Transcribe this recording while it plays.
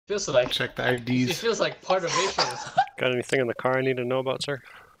Feels like Check the it IDs. feels like part of Asians. Got anything in the car I need to know about, sir?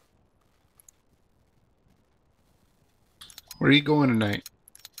 Where are you going tonight?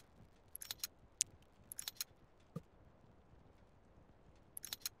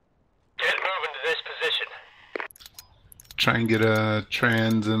 Get moving to this position. Try and get a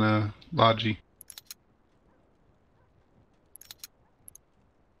trans and a logi.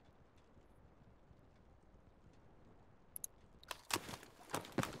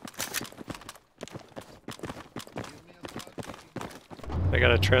 I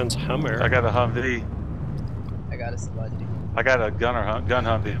got a trans Hummer. I got a Humvee. I got a Salagi. I got a gun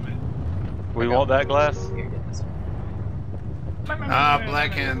Humvee. We want that glass? Here, get this one. Ah,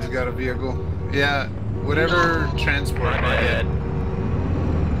 Black Hand's got a vehicle. Yeah, whatever transport I get.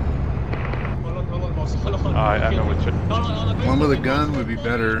 Hold on, boss. Hold on. Alright, I know what you. Hold on. One with a gun would be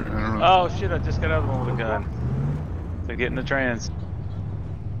better. I don't know. Oh shit! I just got out of the one with a gun. So get in the trans.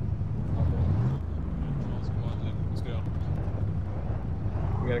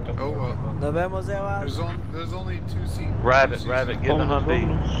 Oh well. Nos vemos, Eva. There's only 2 seats. Rabbit, get in the Humvee.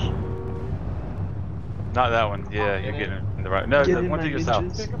 Not that one. Yeah, you're getting in the right. No, the one to your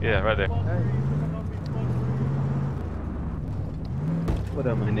south. Yeah, right there. What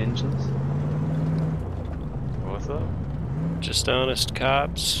are my ninjas? What's up? Just honest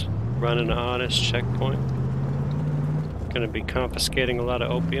cops running an honest checkpoint. Gonna be confiscating a lot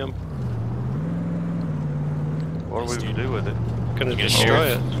of opium. What are we gonna do with it? Gonna destroy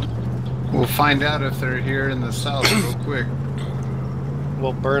it. We'll find out if they're here in the south real quick.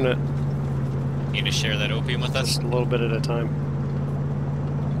 We'll burn it. Need to share that opium with us? Just a little bit at a time.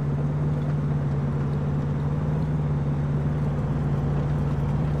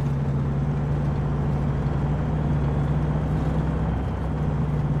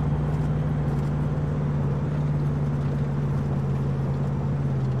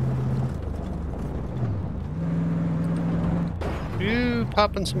 Ooh,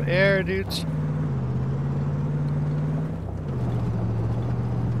 popping some air, dudes.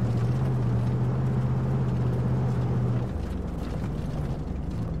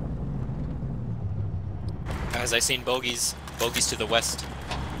 Guys, I seen bogeys. Bogeys to the west.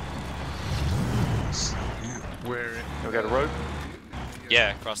 Where? We got a road?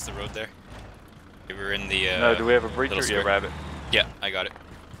 Yeah, across the road there. We were in the No, do we have a breacher? little Yeah, square. Rabbit. Yeah, I got it.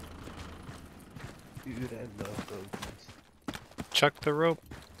 Dude, I love those. Chuck the rope.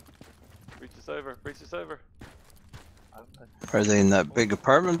 Reach us over. Reach us over. Are they in that big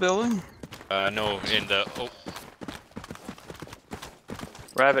apartment building? No, in the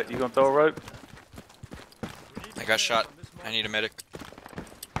Rabbit, you gonna throw a rope? I got shot. I need a medic.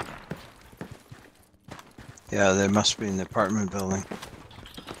 Yeah, they must be in the apartment building.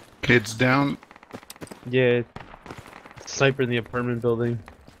 Kids down. Yeah. Sniper in the apartment building.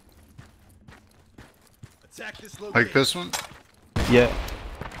 Like this one? Yeah.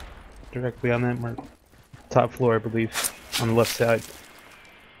 Directly on that mark. Top floor, I believe. On the left side.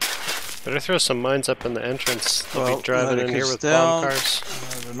 Better throw some mines up in the entrance. They'll Well, be driving in medic here is with down. bomb cars.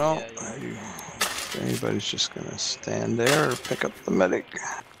 I don't know. If anybody's just gonna stand there or pick up the medic.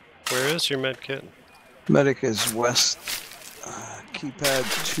 Where is your med kit? Medic is west. Keypad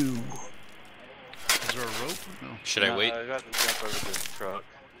 2. Is there a rope? No. Should I wait? I got to jump over this truck.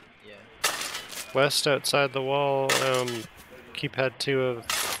 Yeah. West outside the wall, keypad 2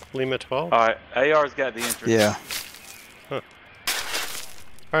 of Lima 12. Alright, AR's got the entrance. Yeah.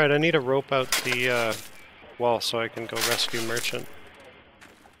 Alright, I need a rope out the wall so I can go rescue Merchant.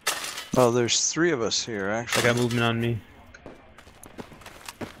 Oh, there's 3 of us here, I actually. got movement on me.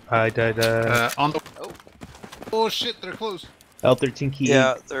 I died, On the. Oh shit! They're close. L13 key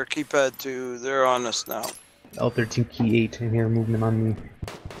Yeah, they're keypad 2. They're on us now. 8. L13 key 8 in here, movement on me.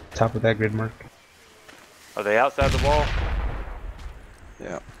 Top of that grid mark. Are they outside the wall?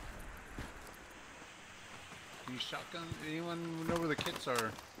 Yeah. Can you shotgun? Anyone know where the kits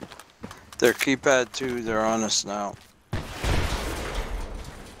are? They're keypad 2. They're on us now.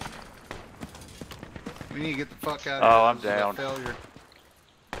 We need to get the fuck out of here. Oh, I'm This is a down. Failure.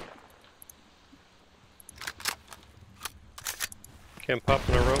 Can't pop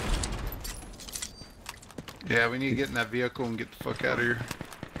in a rope. Yeah, we need to get in that vehicle and get the fuck out of here.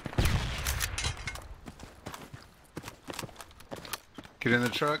 Get in the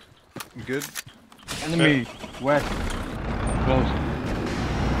truck. You good? Enemy west. Close.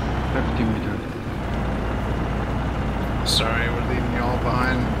 50 meters. Sorry, we're leaving you all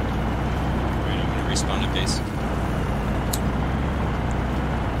behind. We're gonna respawn at base.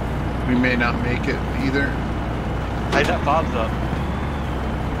 We may not make it either. Hey, that Bob's up.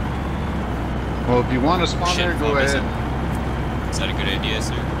 Well, if you want to spawn Shit, there, go Bob, is ahead. Is that a good idea,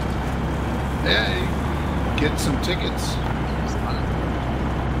 sir? Yeah, you get some tickets.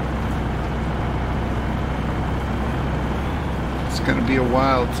 It's gonna be a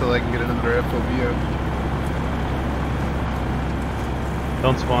while till I can get another FOB up.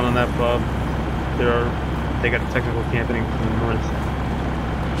 Don't spawn on that Bob. They got technical camping from the north.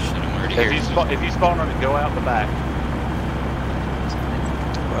 Shit, I'm already here. If you spawn on it, go out the back.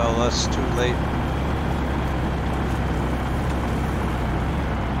 Well, that's too late.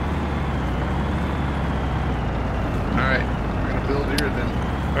 Alright, we're gonna build here then.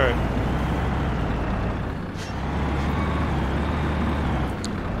 Alright.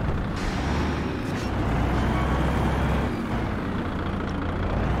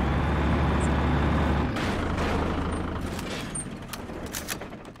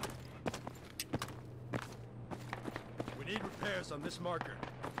 We need repairs on this marker.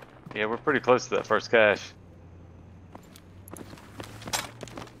 Yeah, we're pretty close to that first cache.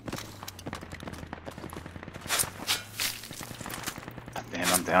 Damn,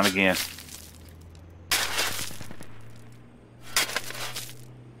 I'm down again.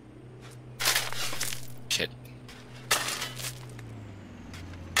 Shit.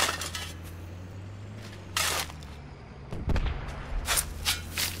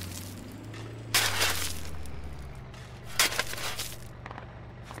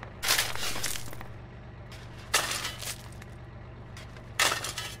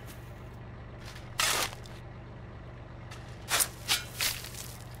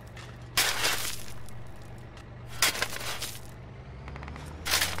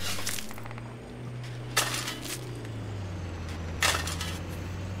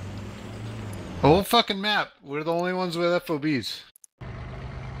 Whole fucking map. We're the only ones with FOBs.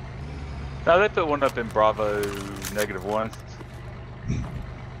 No, they put one up in Bravo -1. Alright,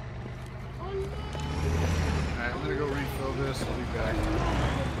 I'm gonna go refill this. I'll be back.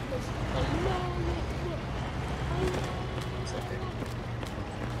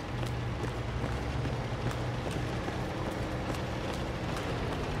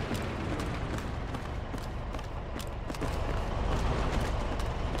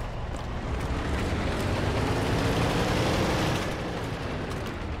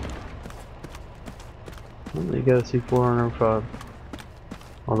 Well, you gotta see 405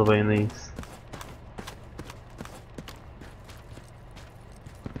 all the way in the east.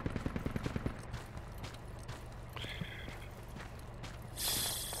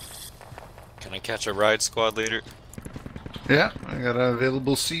 Can I catch a ride, squad leader? Yeah, I got an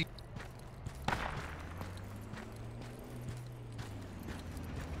available seat.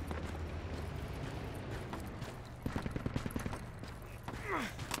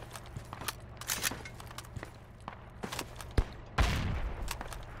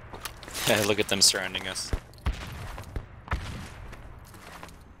 Look at them surrounding us.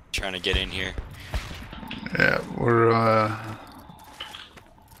 Trying to get in here. Yeah, we're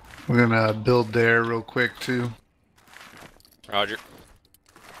gonna build there real quick too. Roger.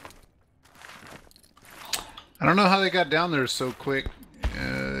 I don't know how they got down there so quick.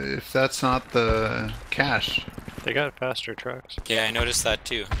 If that's not the cache. They got faster trucks. Yeah, I noticed that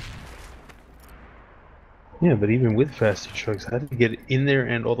too. Yeah, but even with faster trucks, how did they get in there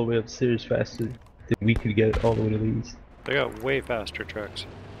and all the way upstairs faster than we could get all the way to the east? They got way faster trucks.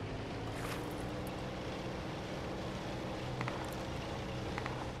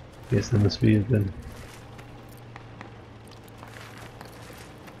 Guess that must be it then.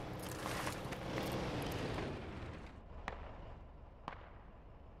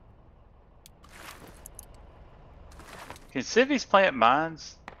 Can civies plant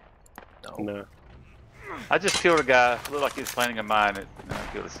mines? No. I just killed a guy. Looked like he was planting a mine, and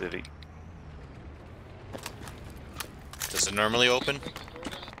I killed a civvy. Does it normally open?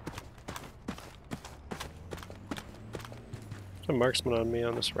 There's a marksman on me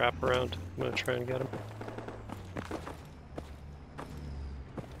on this wraparound. I'm gonna try and get him.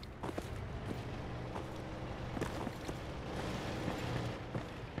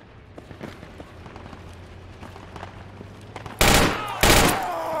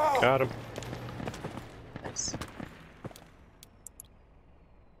 Got him. Nice.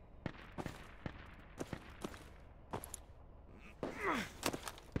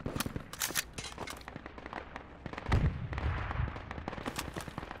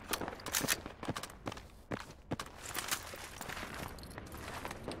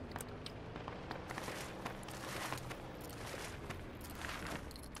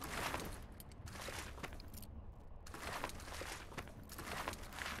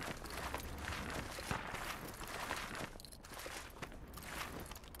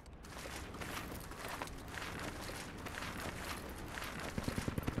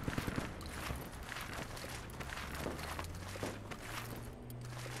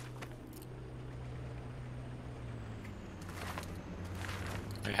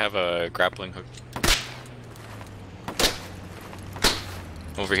 have a grappling hook.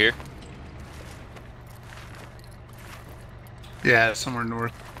 Over here. Yeah, somewhere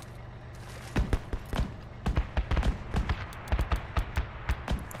north.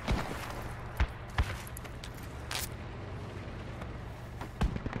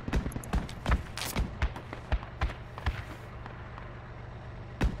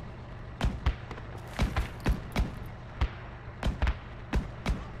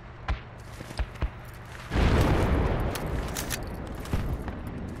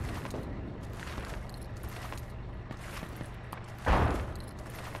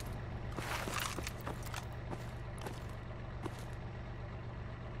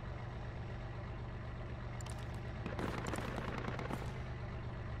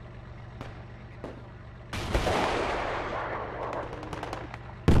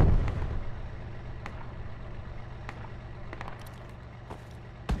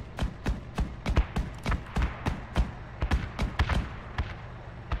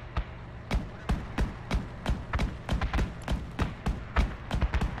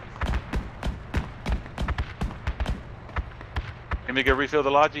 Can we go refill the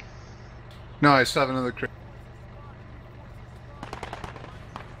Logi? No, I still have another crate.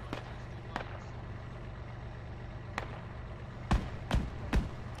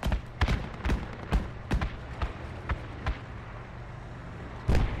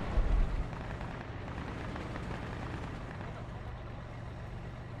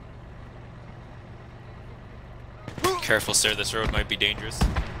 Careful, sir. This road might be dangerous.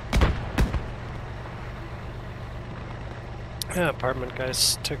 Yeah, apartment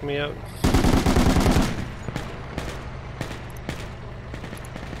guys took me out.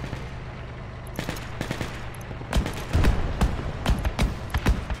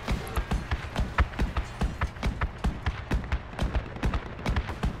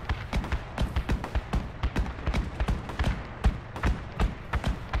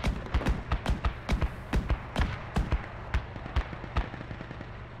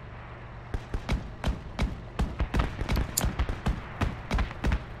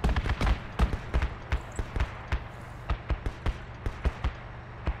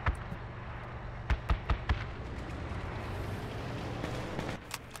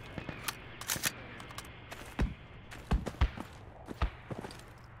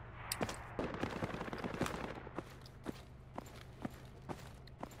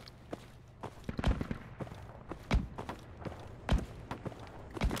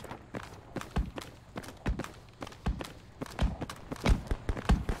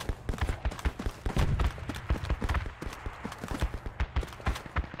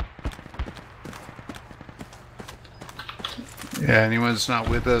 Yeah, anyone's not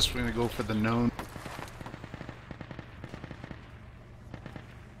with us, we're gonna go for the known.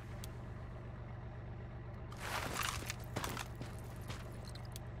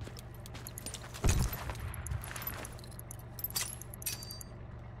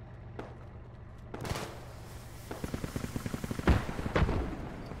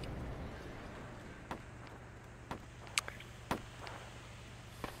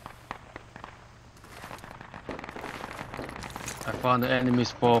 I found the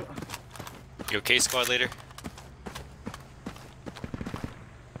enemy's fob. You okay, squad leader?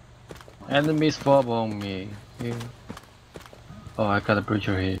 Enemy's fob on me. Yeah. Oh, I got a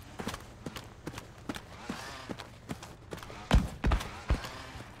breacher here.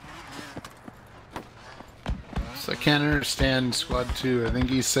 So I can't understand Squad 2. I think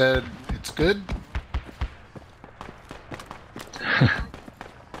he said it's good.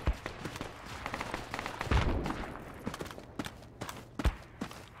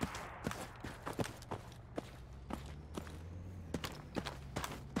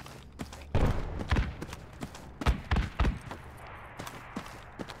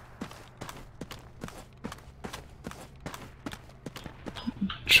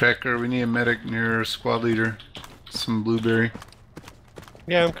 Checker, we need a medic near squad leader. Some blueberry.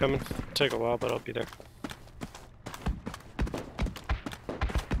 Yeah, I'm coming. Take a while, but I'll be there.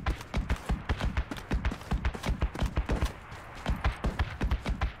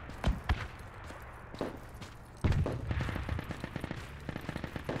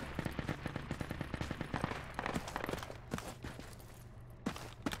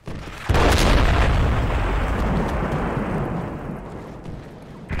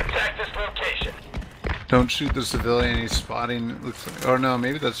 Don't shoot the civilian, he's spotting, it looks like. Oh no,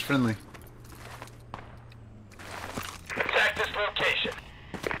 maybe that's friendly. Attack this location.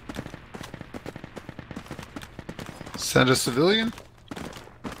 Is that a civilian?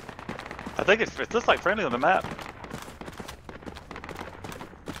 I think it looks like friendly on the map.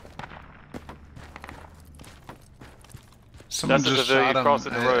 Someone That's a just civilian shot him.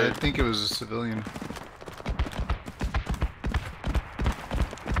 crossing the I road. think it was a civilian.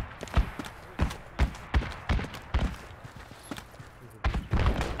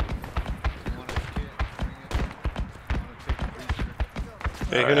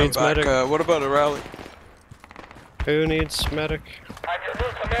 Hey, who Alright, needs I'm back. medic? What about a rally? Who needs medic? I'm your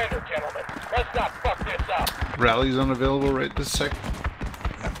new commander, gentlemen. Let's not fuck this up. Rally's unavailable right this second.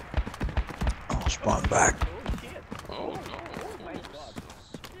 I'll spawn back. I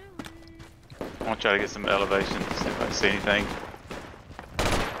want to try to get some elevation, see if I see anything.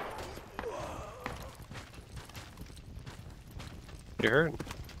 You heard.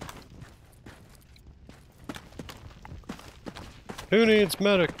 Who needs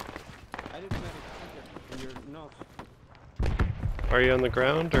medic? Are you on the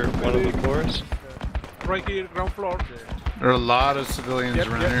ground or one of the floors? Right here, ground floor. There are a lot of civilians Yep,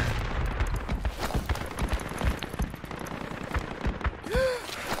 around yep. here.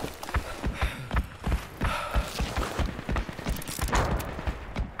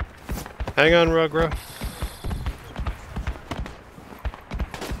 Hang on, Rugro.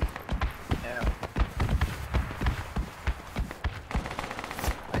 Yeah.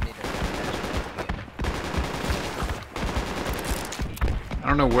 I need I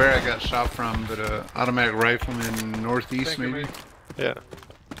don't know where I got shot from, but automatic rifleman northeast Thank you, maybe. mate. Yeah.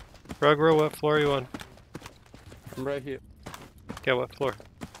 Rugro, what floor are you on? I'm right here. Yeah, what floor?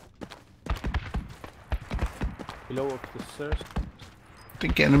 Below up the stairs. I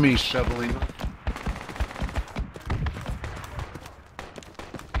think enemy shoveling.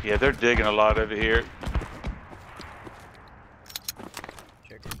 Yeah, they're digging a lot over here.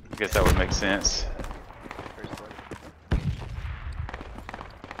 I guess that would make sense.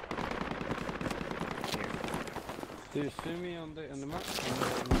 Do you see me on the map?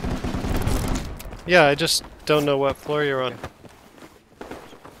 Yeah, I just don't know what floor you're on.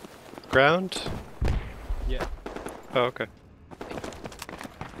 Ground? Yeah. Oh, okay.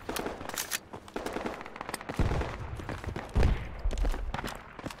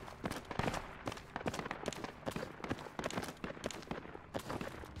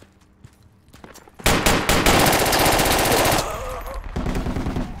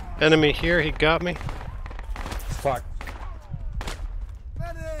 Enemy here, he got me. Fuck.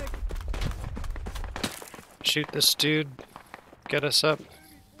 Shoot this dude. Get us up.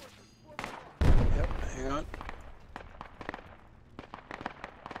 Yep, hang on.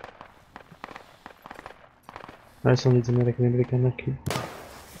 I still need a medic. Anybody can knock you?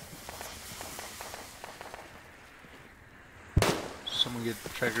 Someone get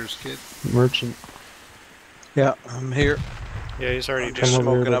Trigger's kit. Merchant. Yeah, I'm here. Yeah, he's already I'm just Come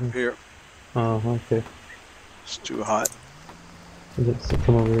over smoking here, up here. Oh, okay. It's too hot. Let's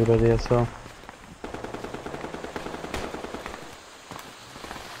come over here by the SL.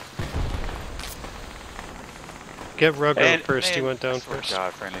 Get Rugro And- first, he and- went down swear to first.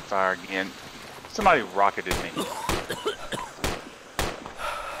 God, friendly fire again. Somebody rocketed me.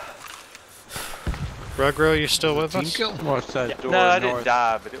 Rugro, you still with Team us? kill? Watch that door No, I didn't north.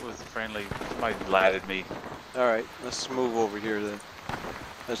 die, but it was friendly. Somebody latted me. Alright, let's move over here then.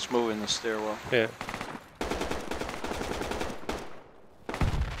 Let's move in the stairwell. Yeah.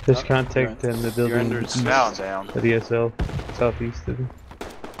 There's contact in the You're building under east Now I'm down. of the SL, southeast of it.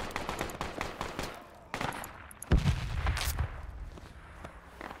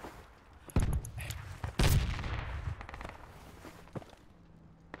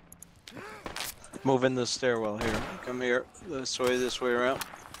 Move in the stairwell here. Come here. This way around.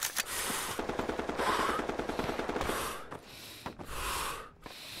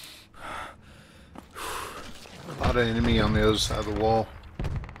 A lot of enemy on the other side of the wall.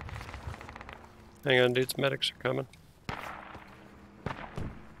 Hang on, dudes, medics are coming.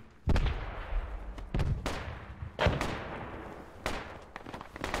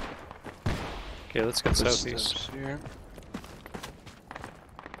 Okay, let's get southeast. Steps here.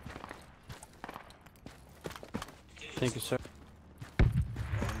 Thank you, sir.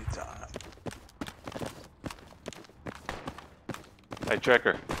 Anytime. Hey,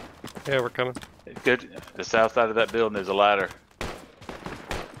 Trekker. Yeah, we're coming. Good. The south side of that building, there's a ladder.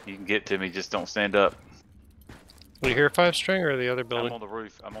 You can get to me, just don't stand up. You hear 5-string or the other I'm building? on the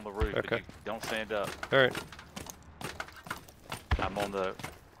roof. I'm on the roof. Okay. But you don't stand up. Alright. I'm on the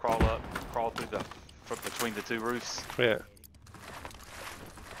crawl through the between the two roofs. Yeah.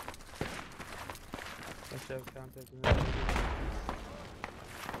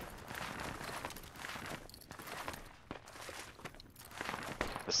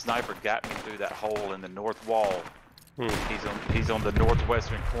 The sniper got me through that hole in the north wall. Hmm. He's on the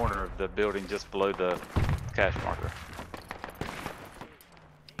northwestern corner of the building just below the cache marker.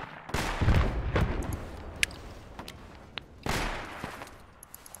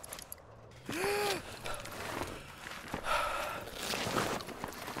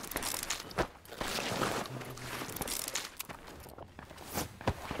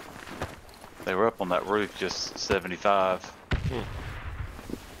 They were up on that roof just 75.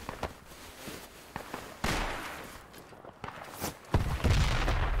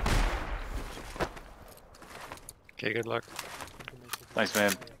 Okay, good luck. Thanks,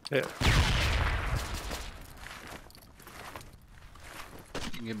 man. Yeah.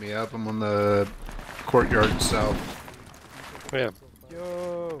 You can get me up. I'm on the courtyard south. Yeah.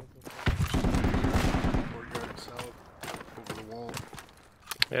 Yo. Courtyard south. Over the wall.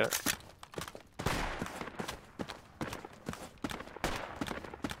 Yeah.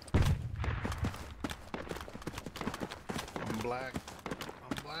 I'm black.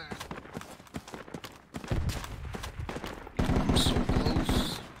 I'm black. I'm so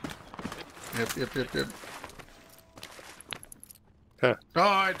close. Yep. Huh. Oh,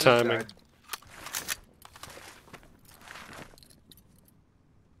 I just Timing. died.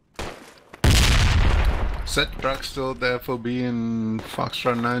 Set truck still at the FOB in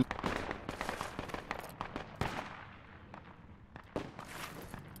Foxtrot 9.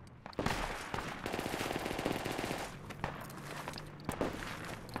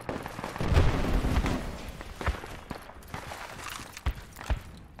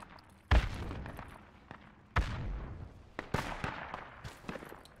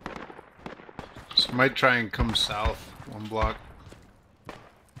 So might try and come south one block.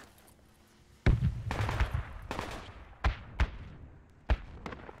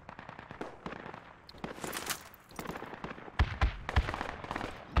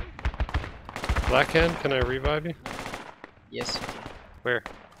 Blackhand, can I revive you? Yes, Where?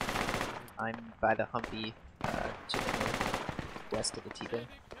 I'm by the Humvee to the northwest of the T-Bay.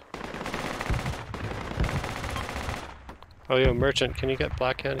 Oh, yo, Merchant, can you get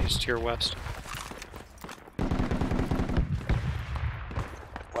Blackhand? He's to your west.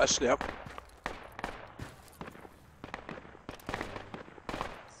 West, yep.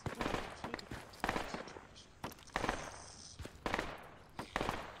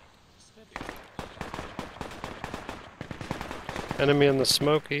 Enemy in the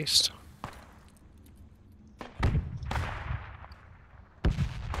smoke east.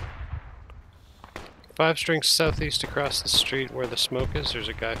 Five strings southeast across the street where the smoke is, there's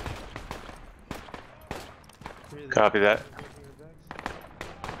a guy. Copy that.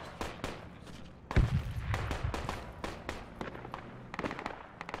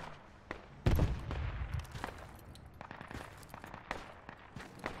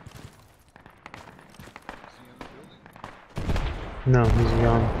 No, he's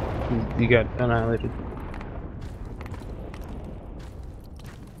gone. He got annihilated.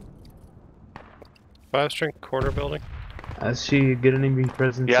 Five string corner building. I see good enemy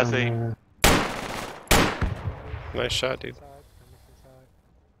presence. Yeah, I on, see. Nice shot, dude.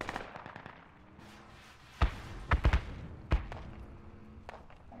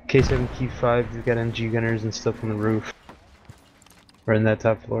 K7, Q5, you've got MG gunners and stuff on the roof. Or in that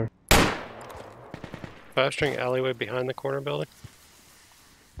top floor. Five string alleyway behind the corner building.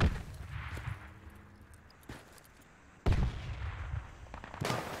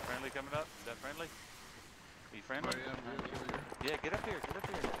 Friendly coming up? Is that friendly? Are you friendly? Yeah, get up here, get up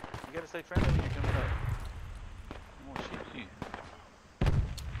here. You gotta stay friendly when you're coming up. I won't shoot you.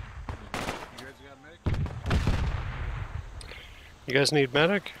 You guys got medic? You guys need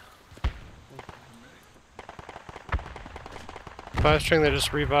medic? Five string, they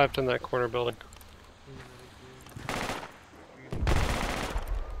just revived in that corner building.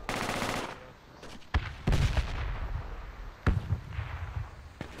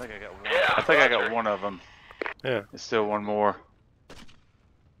 I think I got one of them. Yeah. There's still one more.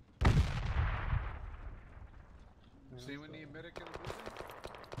 See we need medic in the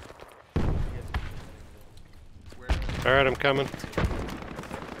building? Alright, I'm coming.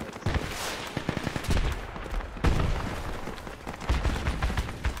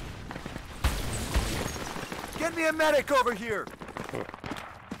 Get me a medic over here!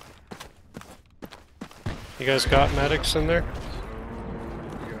 You guys got medics in there?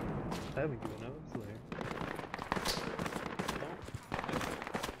 I haven't given up, it's there.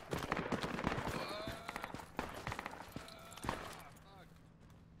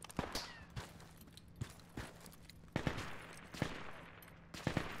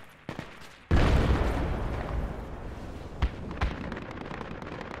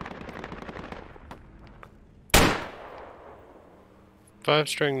 Five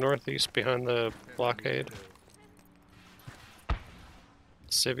string northeast behind the blockade.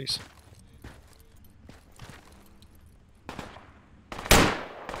 Civvies.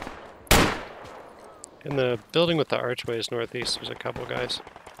 In the building with the archways northeast, there's a couple guys.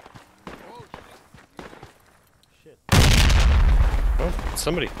 Oh,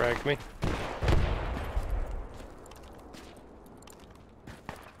 somebody fragged me.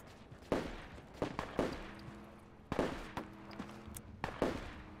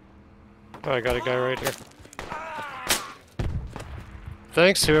 Oh, I got a guy right here.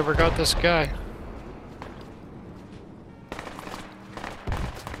 Thanks, whoever got this guy.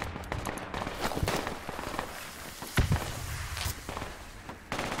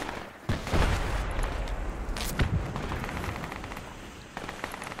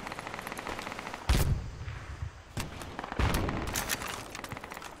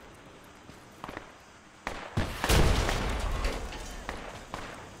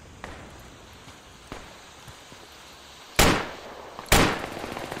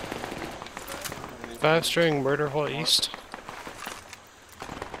 Five-string murder hole east.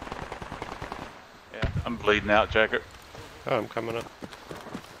 Yeah, I'm bleeding out, Jacker. Oh, I'm coming up.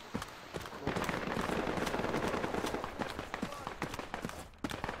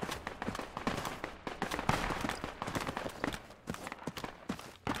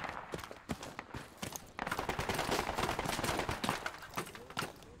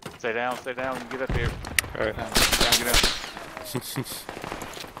 Stay down, and get up here. Alright. Down, get up.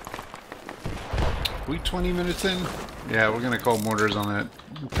 We 20 minutes in? Yeah, we're gonna call mortars on that.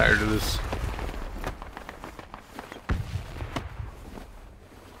 I'm tired of this.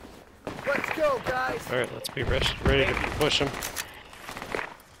 Let's go, guys. Alright, let's be ready to push him.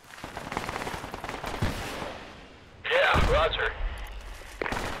 Yeah, roger.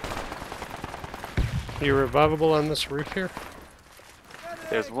 You revivable on this roof here?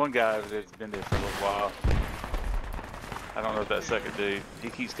 There's one guy that's been there for a little while. I don't know if that second dude. He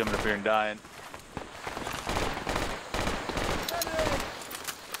keeps coming up here and dying.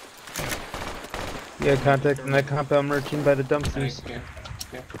 Yeah, contact in that compound merchant by the dumpsters.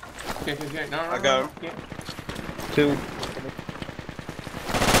 I go. 2.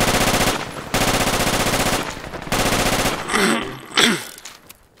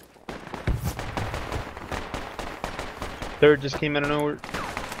 Third just came out of nowhere.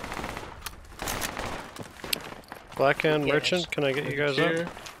 Blackhand merchant, can I get you guys up?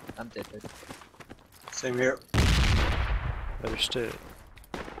 I'm dead. Same here. Understood.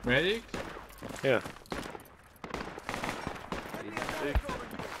 Medic? Yeah.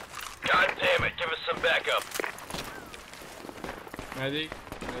 God damn it, give us some backup. Medic?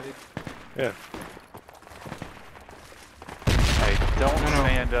 Medic? Yeah. Hey, don't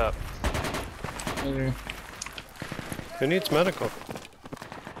stand up. Who needs medical?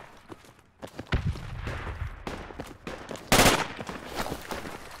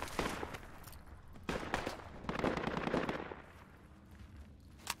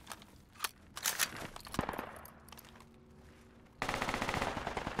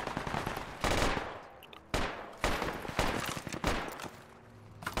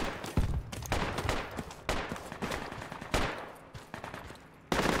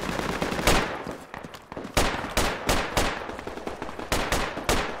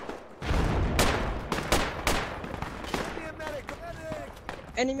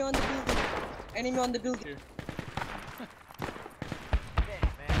 Enemy on the building. Enemy on the building.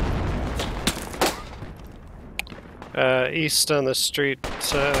 East on the street,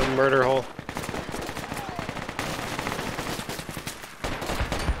 murder hole.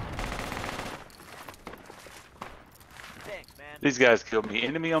 These guys killed me.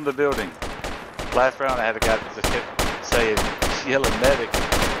 Enemy on the building. Last round I had a guy that just kept saying, yelling medic.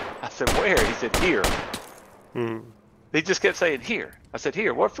 I said, where? He said, here. He just kept saying, here. I said,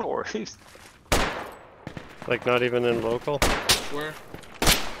 here, what floor? He's like not even in local? Where?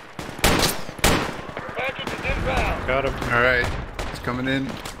 Got him. Alright, it's coming in.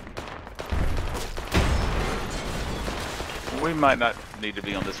 We might not need to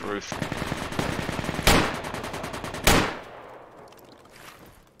be on this roof.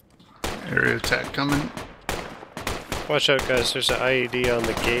 Area attack coming. Watch out, guys. There's an IED on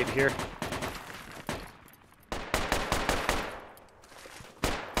the gate here.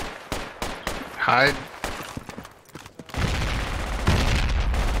 Hide.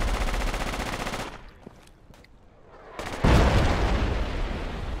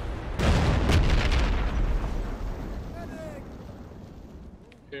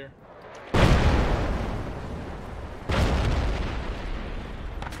 Here.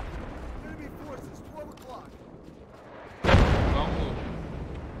 Enemy forces, 12 o'clock. Don't move.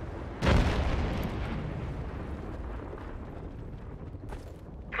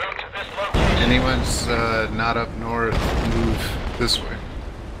 Anyone's not up north, move this way.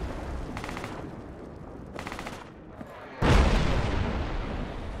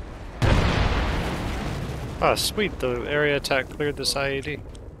 Ah, sweet. The area attack cleared this IED.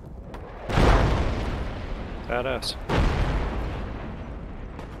 Badass.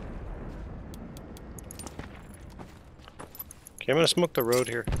 Okay, I'm gonna smoke the road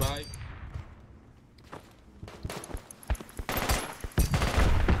here. Bye.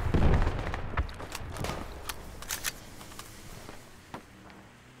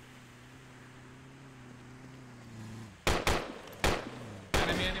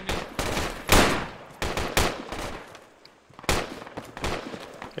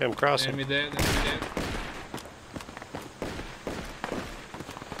 Yeah, I'm crossing. Enemy dead, enemy dead.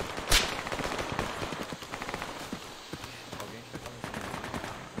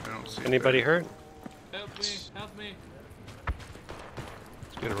 I don't see Anybody that. hurt? Help me, help me.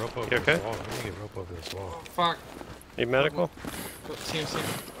 Let's get a rope over You okay? this wall. Let me get a rope over this wall. Oh, fuck. Need medical? Team.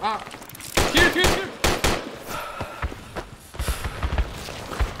 Ah! Here!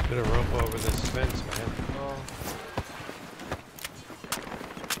 Get a rope over this fence, man. Oh.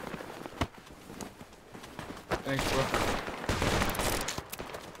 Thanks, bro.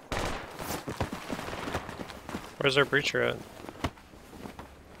 Where's our breacher at?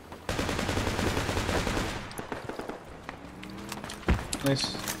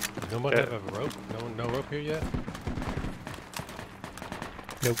 Nice. Does nobody have a rope? No rope here yet?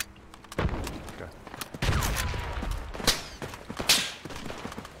 Nope. Okay.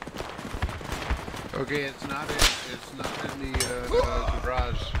 Okay, it's not in the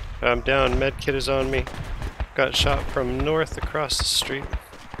garage. I'm down. Medkit is on me. Got shot from north across the street.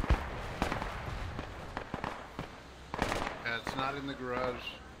 Yeah, it's not in the garage.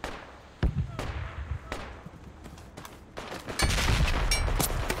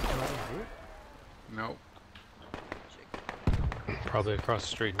 Nope. Probably across the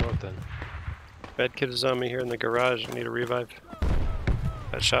street north then. Medkit is on me here in the garage. I need a revive.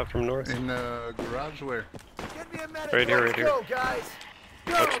 Got shot from north. In the garage where? Get me a medic. Right here, right Let's here. go, guys.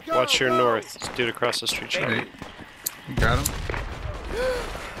 Go, go, Watch your go. north. This dude across the street shot. Hey, you got him?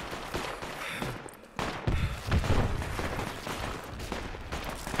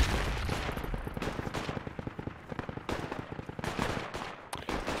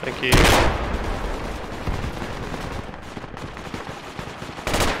 Thank you.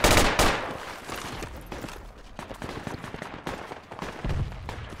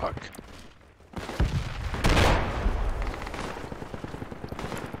 Fuck.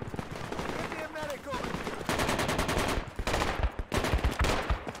 Get me a medic over here.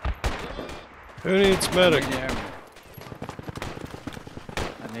 Who needs medic?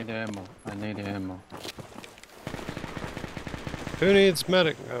 I need ammo. I need ammo. Who needs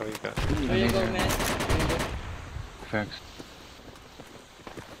medic? Oh, you got it. There you go, man. Thanks.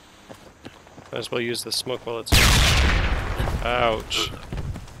 Might as well use the smoke while it's. Ouch.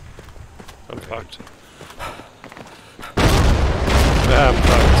 I'm fucked. I'm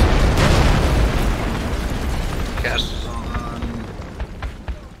fucked. Cast is on.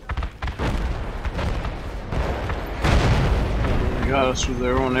 They got us with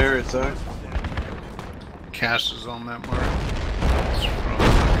their own air attack. Cast is on that mark. It's from the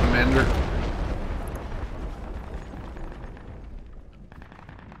commander.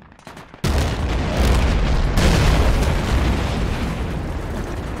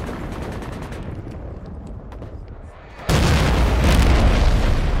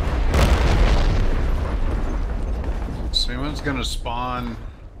 So anyone's gonna spawn in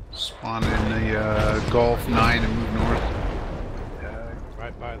the Gulf 9 and move north.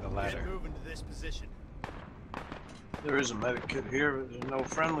 Right by the ladder. Moving to this position. There is a medic kit here, but there's no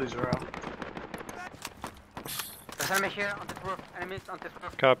friendlies around. There's enemy here on this roof. Enemies on this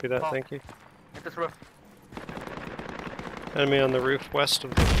roof. Copy that, thank you. At this roof. Enemy on the roof west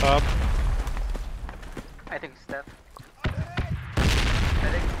of the top. I think he's dead.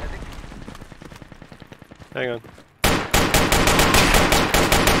 Medic. Hang on.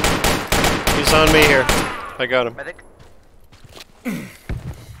 He's on me here. I got him. Medic.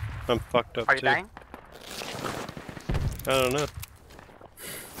 I'm fucked up Are you too. dying? I don't know.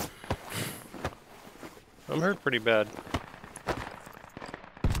 I'm hurt pretty bad.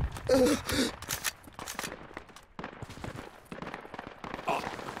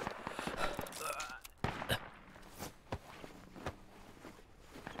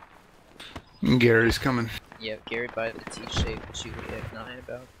 Gary's coming. Yeah, Gary by the T-shape that you at 9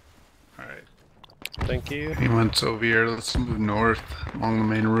 about. Alright. Thank you. He went over here. Let's move north along the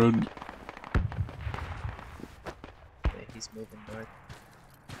main road. Yeah, he's moving north.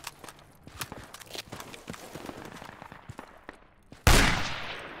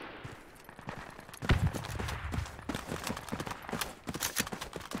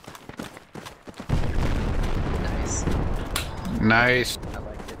 Nice. Nice. I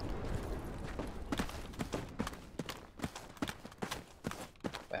liked it.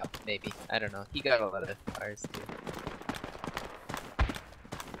 Well, maybe. I don't know. He got a lot of fires too.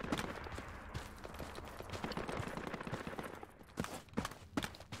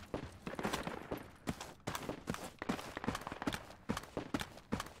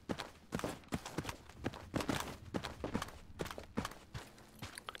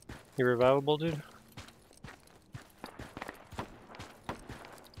 You revivable, dude?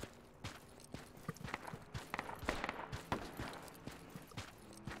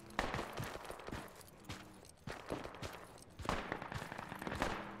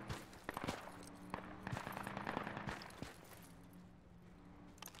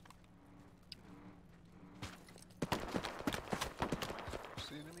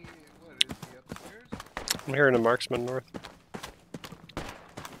 I'm hearing a marksman north.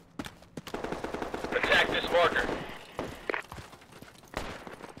 Attack this marker.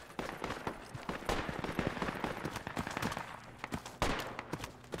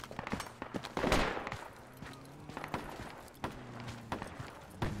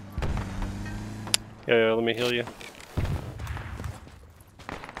 Yeah, let me heal you.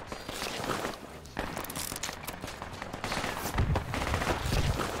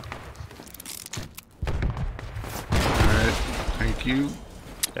 Alright, thank you.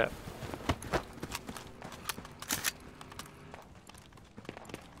 Yeah.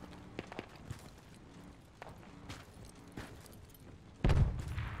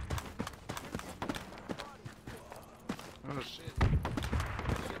 Oh shit.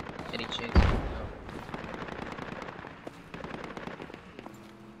 Any chase?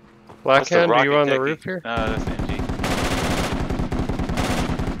 What's the Blackhand, are you rocket on the techie? roof here? That's MG.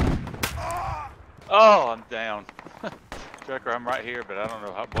 Oh, I'm down. Trucker, I'm right here, but I don't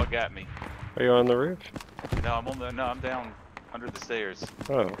know what got me. Are you on the roof? No, I'm down under the stairs.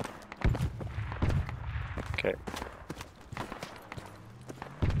 Oh. Okay.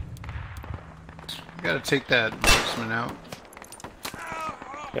 You gotta take that marksman out.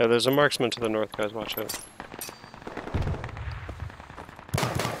 Yeah, there's a marksman to the north, guys. Watch out.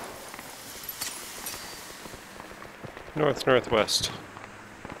 Northwest.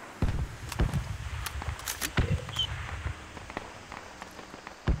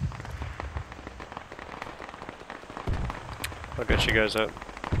 I'll get you guys up.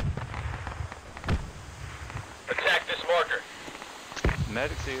 Attack this marker.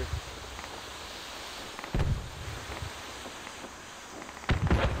 Medic's here.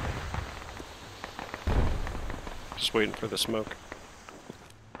 Just waiting for the smoke.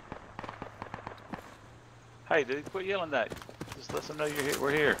 Hey, dude, quit yelling that. Just let them know you're here.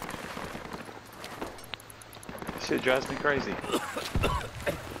 We're here. Shit drives me crazy.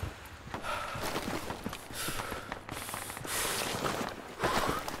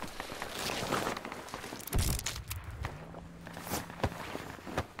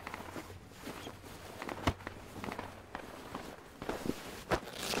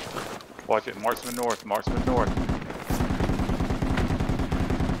 Watch it, marksman north, marksman north.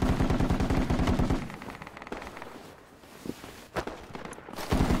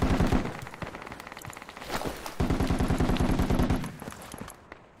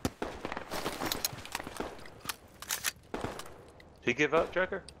 He give up,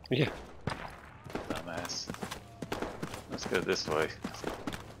 Trucker? Yeah. Dumbass. Let's go this way.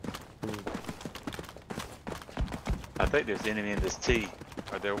 I think there's enemy in this T,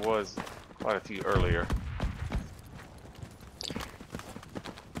 or there was quite a few earlier.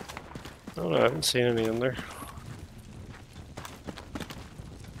 Oh no, I haven't seen any in there.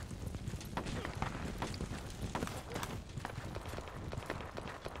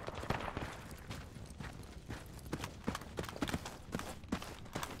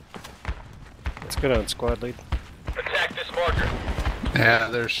 Let's go down, squad lead. Attack this marker. Yeah,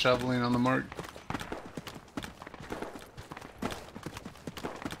 they're shoveling on the mark.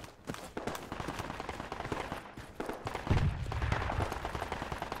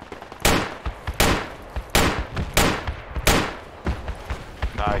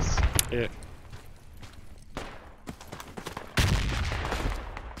 Nice. Yeah.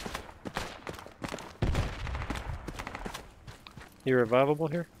 You revivable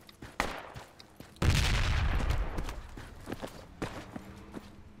here?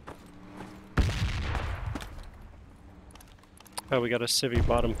 Oh, we got a civvy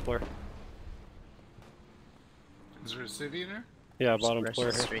bottom floor. Is there a civvy in there? Yeah, Just bottom rush floor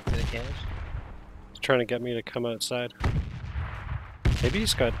it here. straight to the cache. He's trying to get me to come outside. Maybe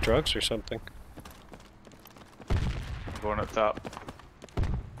he's got drugs or something. Going up top.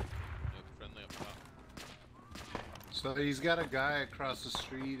 Friendly up top. So he's got a guy across the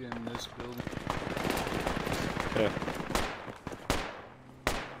street in this building. Yeah.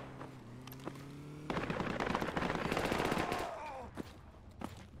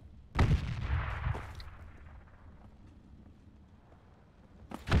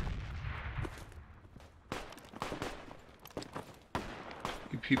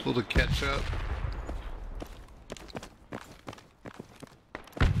 Need people to catch up.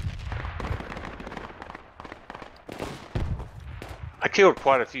 I killed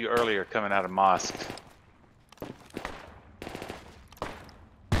quite a few earlier coming out of mosque.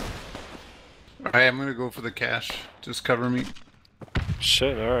 Alright, I'm gonna go for the cache. Just cover me.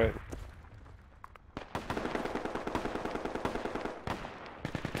 Shit, alright.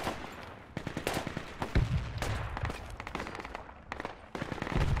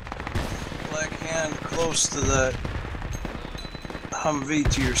 Black And close to that Humvee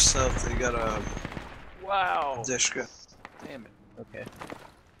to your south, they got a Dishka. Damn it. Okay.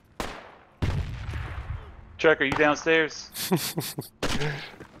 Truck, are you downstairs?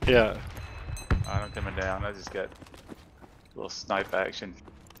 Yeah. I'm coming down. I just got a little snipe action.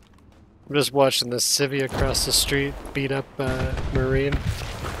 I'm just watching the civvy across the street beat up Marine.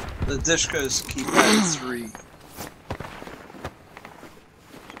 The Dishka is keypad 3.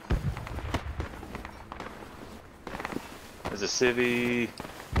 There's a civvy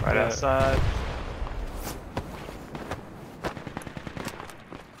right outside.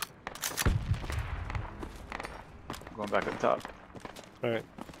 Going back up top. Alright.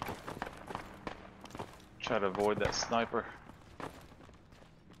 Try to avoid that sniper.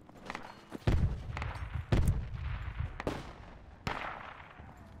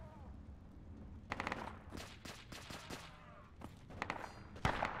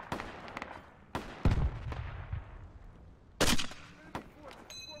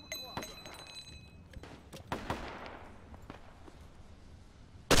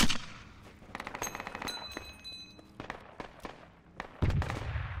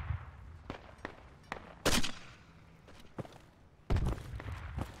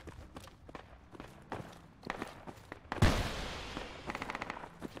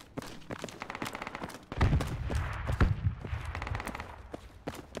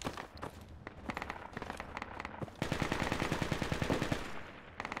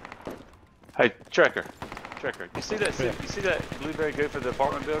 Hey, Trekker, you see that? You see that blueberry go for the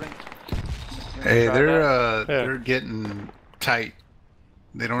apartment building? Hey, they're getting tight.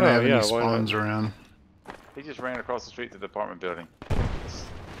 They don't have any spawns around. He just ran across the street to the apartment building.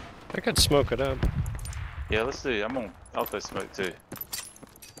 I could smoke it up. Yeah, let's do. I'm gonna auto smoke too.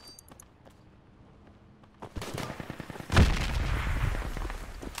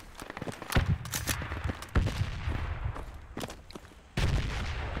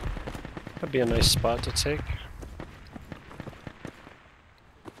 That'd be a nice spot to take.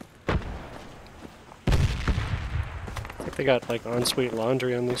 I think they got like ensuite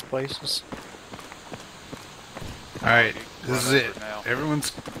laundry on these places. Alright, this is it.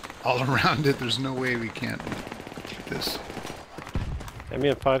 Everyone's all around it. There's no way we can't get this. Yeah, me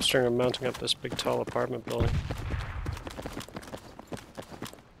and 5-string are mounting up this big tall apartment building.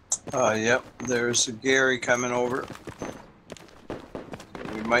 Yep, there's a Gary coming over.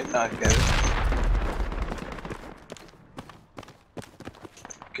 We might not get it.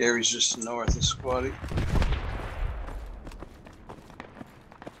 Gary's just north of Squatty.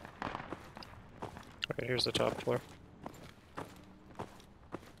 Alright, here's the top floor.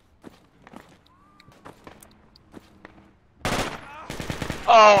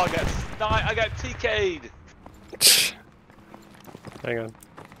 Oh, I got TK'd. Hang on.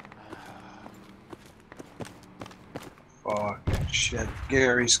 Fuck shit.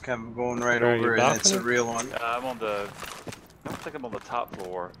 Gary's going right over and it's a real one. I'm on the. I don't think I'm on the top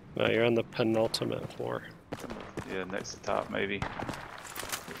floor. No, you're on the penultimate floor. Yeah, next to top maybe.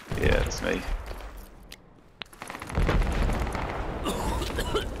 Yeah, that's me.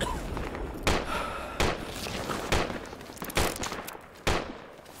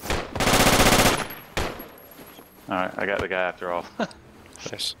 Alright, I got the guy after all.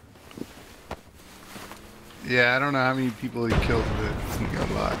 Nice. Yeah, I don't know how many people he killed, but he got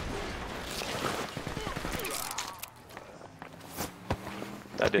a lot.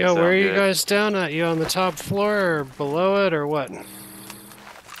 Yo, where are you guys down at? You on the top floor or below it or what?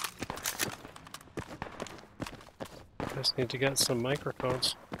 Just need to get some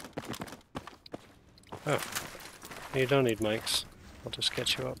microphones. Oh, you don't need mics. I'll just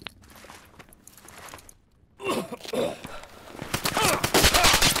get you up.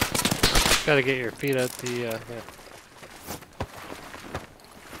 Gotta get your feet out the, yeah.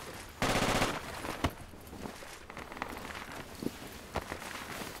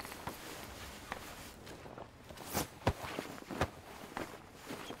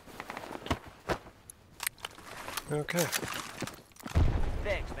 Okay.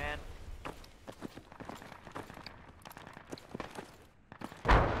 Thanks, man.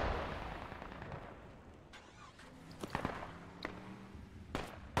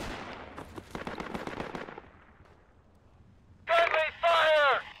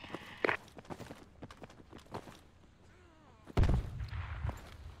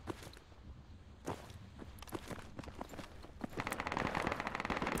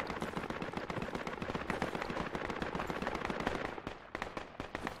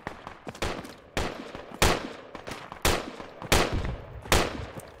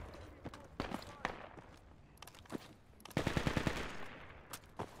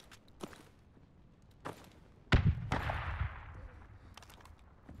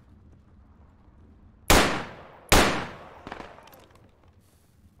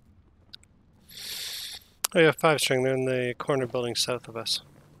 Oh yeah, 5-string. They're in the corner building south of us.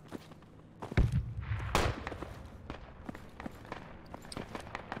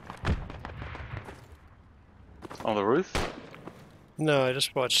 On the roof? No, I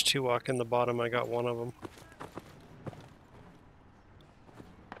just watched 2 walk in the bottom. I got 1 of them.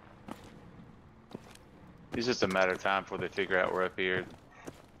 It's just a matter of time before they figure out we're up here.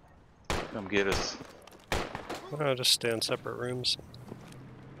 Come get us. I'll just stay in separate rooms.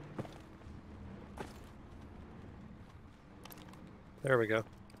 There we go.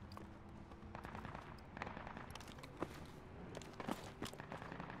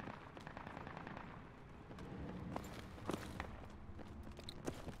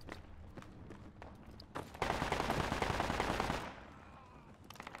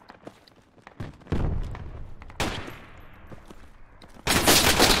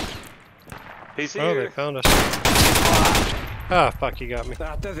 He's Oh, here. they found us. Ah, fuck, he got me.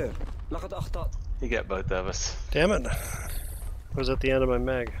 He got both of us. Damn it. I was at the end of my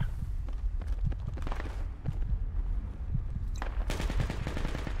mag.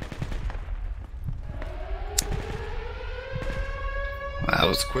 That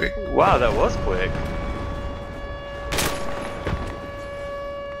was quick. Wow, that was quick.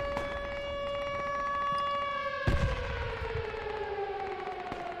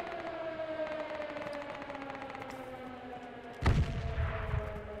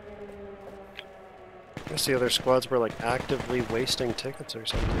 I guess the other squads were like actively wasting tickets or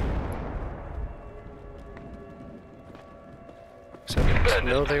something. Except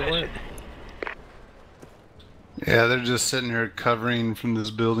no, they weren't. Yeah, they're just sitting here covering from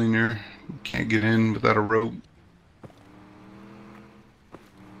this building here. Can't get in without a rope.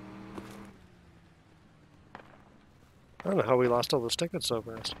 I don't know how we lost all those tickets so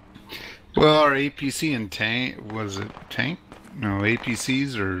fast. Well, our APC and tank, was it tank? No,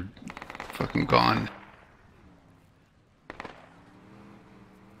 APCs are fucking gone.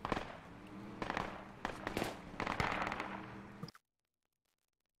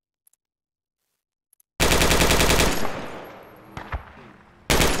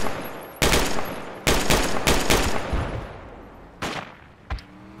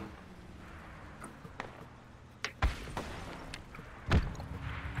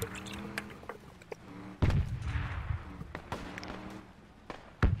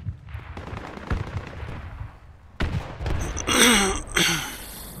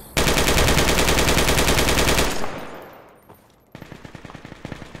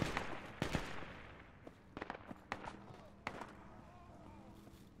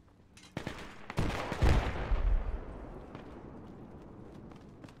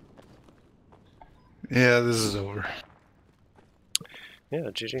 Yeah, this is over. Yeah,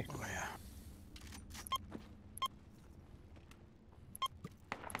 GG. Oh yeah.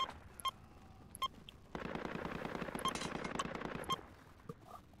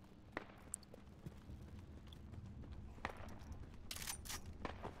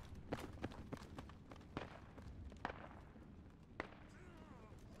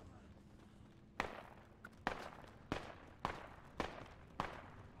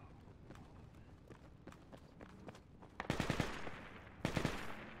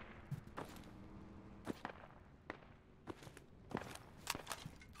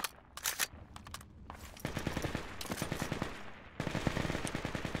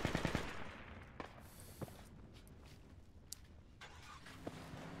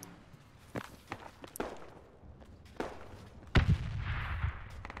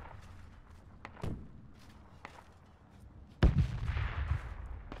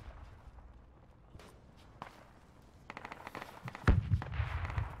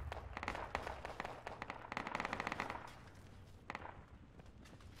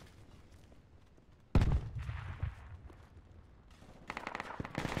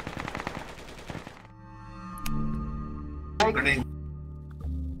 Grenade.